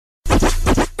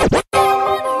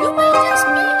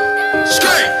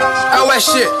wet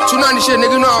shit, 290 shit,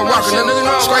 nigga, you know I'm rockin',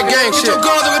 nigga. Straight gang shit. Get your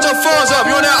guns up, get your phones up.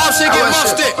 You on that op shit, get my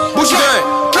stick. Bougie gang.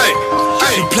 Hey.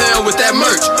 You playin' with that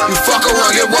merch, you fuck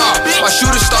around, get robbed. My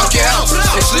shooters stalk your house,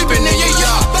 they sleeping in your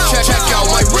yard. Check out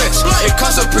my wrist, it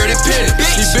costs a pretty penny.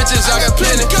 These bitches, I got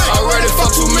plenty, already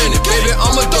fuck too many. Baby,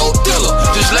 I'm a dope dealer,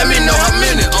 just let me know how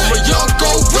many. I'm a young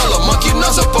gorilla, monkey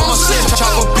nuts up on my city.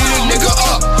 Chopper beat a nigga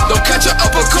up, don't catch a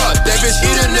uppercut. That bitch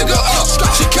eat a nigga up,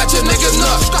 she catch a nigga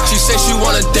nut. She say she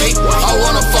wanna date, I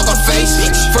wanna fuck her face.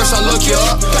 First I look you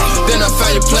up, then I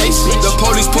found your place. The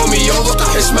police pulled me over,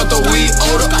 it smelled the weed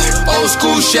odor. Old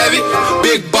school Chevy,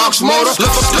 big box motor.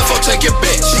 LudFoe take your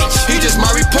bitch, he just my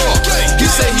report. He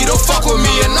say he don't fuck with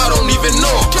me and I don't even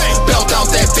know him. Belt out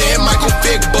that van, Michael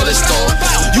Big Bullet Storm.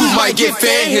 You might get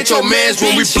fan, hit your mans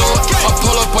when we blow it. I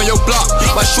pull up on your block,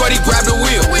 my shorty grab the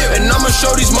wheel, and I'ma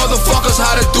show these motherfuckers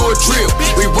how to do a drill.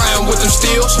 We riding with them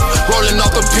steels, rolling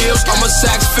off the pills. I'm a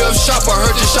Saks-Fifth shopper,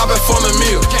 heard you shopping for me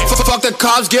meal. Fuck the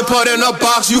cops, get put in a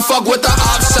box. You fuck with the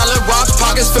ops, selling rocks,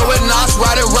 pockets filled with knots,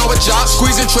 riding around with jocks,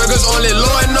 squeezing triggers, only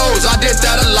Lord knows I did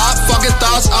that a lot. Fucking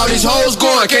thoughts, all these hoes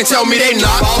going, can't tell me they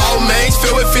not. All mains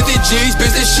filled with 50 G's,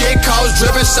 bitch this shit costs,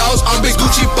 dripping sauce. I'm big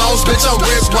Gucci boss, bitch I'm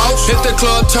Rick Ross. Hit the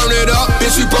club, turn it up,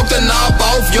 bitch we broke the knob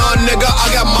off. Young nigga, I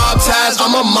got mob ties,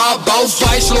 I'm a mob boss.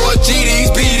 Vice Lord,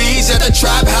 GDs, BDs at the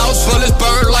trap house. Bullets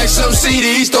burn like some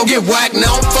CDs, don't get whacked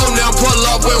now. Phone now, pull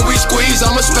up when we squeeze,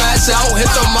 I'ma spaz out.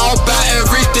 Hit them all, buy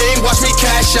everything, watch me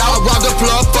cash out. Rob the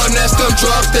plug, finesse them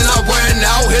drugs, then I ran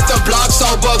out. Hit the block,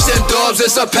 saw bucks and dubs,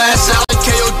 it's a pass out.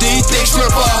 KOD, thick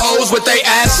stripper hoes with they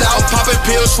ass out. Popping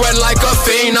pills, sweating like a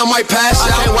fiend, I might pass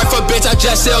out. I can't wipe a bitch, I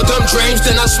just sell them dreams,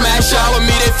 then I smash out. With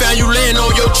me, they found you laying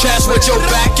on your chest with your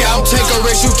back out. Take a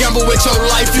risk, you gamble with your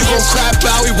life, you gon' crap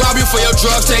out. We rob you for your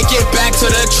drugs, take it back to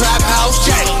the trap house.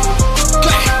 Gang,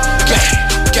 gang, gang,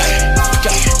 gang,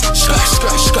 gang, skirt,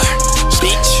 skirt, skirt,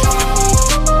 bitch.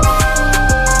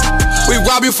 We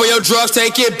rob you for your drugs,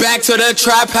 take it back to the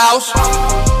trap house.